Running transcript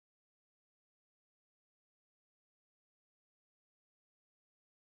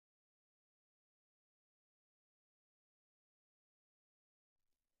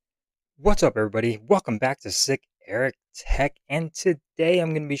What's up, everybody? Welcome back to Sick Eric Tech, and today I'm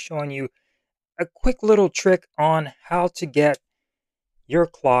going to be showing you a quick little trick on how to get your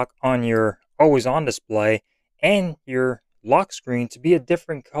clock on your always on display and your lock screen to be a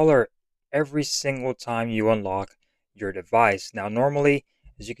different color every single time you unlock your device. Now, normally,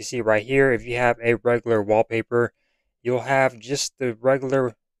 as you can see right here, if you have a regular wallpaper, you'll have just the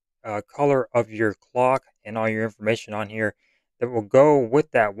regular color of your clock and all your information on here that will go with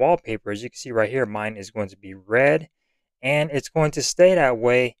that wallpaper. As you can see right here, mine is going to be red, and it's going to stay that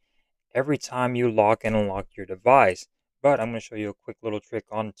way every time you lock and unlock your device. But I'm going to show you a quick little trick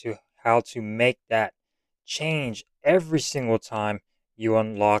on to how to make that change every single time you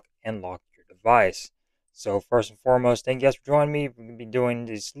unlock and lock your device. So first and foremost, thank you guys for joining me. We're going to be doing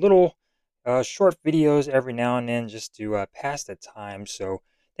these little short videos every now and then just to pass the time. So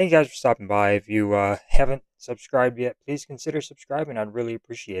thank you guys for stopping by. If you haven't subscribed yet, please consider subscribing. I'd really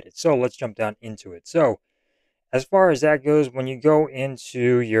appreciate it. So let's jump down into it. So as far as that goes, when you go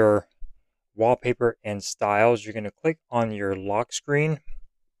into your wallpaper and styles, you're going to click on your lock screen,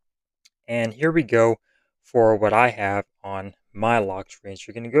 and here we go for what I have on my lock screen. So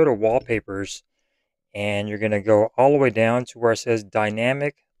you're going to go to wallpapers, and you're going to go all the way down to where it says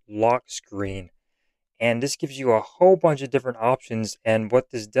dynamic lock screen, and this gives you a whole bunch of different options. And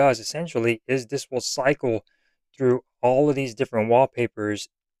what this does essentially is this will cycle through all of these different wallpapers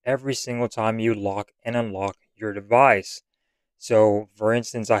every single time you lock and unlock your device. So for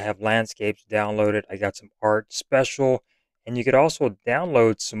instance, I have landscapes downloaded. I got some art special, and you could also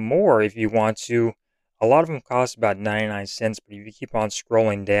download some more if you want to. A lot of them cost about 99 cents, but if you keep on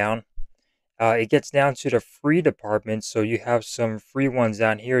scrolling down, it gets down to the free department. So you have some free ones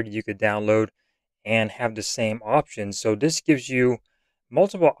down here that you could download and have the same options. So this gives you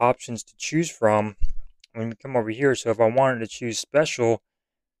multiple options to choose from when we come over here. So if I wanted to choose special,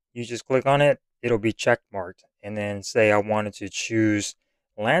 you just click on it, it'll be check marked. And then say I wanted to choose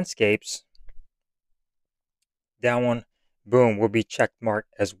landscapes, that one, boom, will be check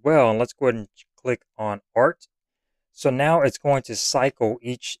marked as well. And let's go ahead and click on art. So now it's going to cycle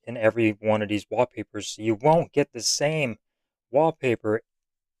each and every one of these wallpapers. So you won't get the same wallpaper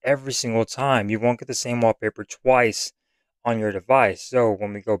every single time. You won't get the same wallpaper twice on your device. So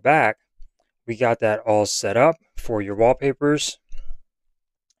when we go back, we got that all set up for your wallpapers.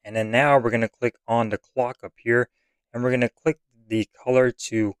 And then now we're going to click on the clock up here, and we're going to click the color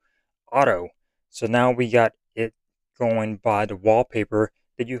to auto. So now we got it going by the wallpaper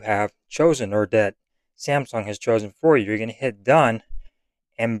that you have chosen, or that Samsung has chosen for you. You're going to hit done,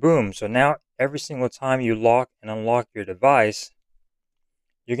 and boom. So now every single time you lock and unlock your device,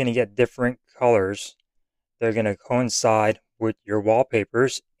 you're going to get different colors. They're going to coincide with your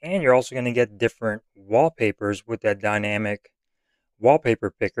wallpapers, and you're also going to get different wallpapers with that dynamic wallpaper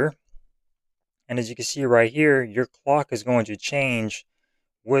picker. And as you can see right here, your clock is going to change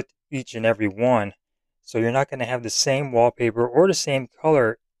with each and every one. So you're not going to have the same wallpaper or the same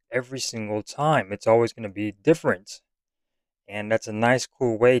color every single time. It's always going to be different. And that's a nice,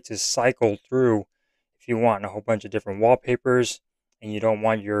 cool way to cycle through if you want a whole bunch of different wallpapers and you don't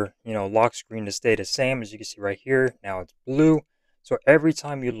want your, lock screen to stay the same. As you can see right here, now it's blue. So every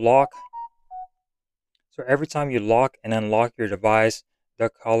time you lock and unlock your device, the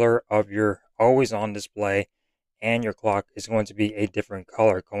color of your always on display and your clock is going to be a different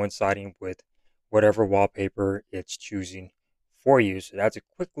color, coinciding with whatever wallpaper it's choosing for you. So that's a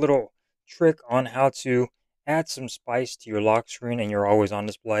quick little trick on how to add some spice to your lock screen and your always on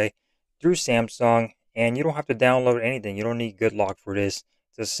display through Samsung. And you don't have to download anything. You don't need Good Lock for this.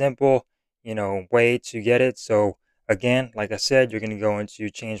 It's a simple, way to get it. So again, like I said, you're going to go into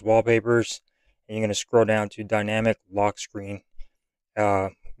change wallpapers, and you're going to scroll down to dynamic lock screen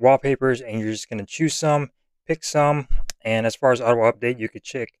wallpapers, and you're just going to choose some, pick some. And as far as auto update, you could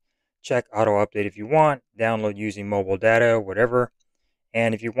check auto update if you want, download using mobile data, whatever.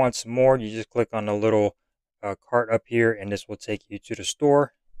 And if you want some more, you just click on the little cart up here, and this will take you to the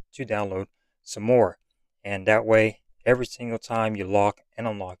store to download some more. And that way, every single time you lock and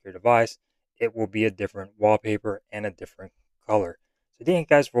unlock your device, it will be a different wallpaper and a different color. So thank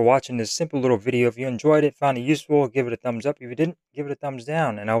you guys for watching this simple little video. If you enjoyed it, found it useful, give it a thumbs up. If you didn't, give it a thumbs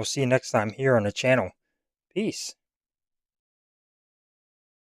down. And I will see you next time here on the channel. Peace.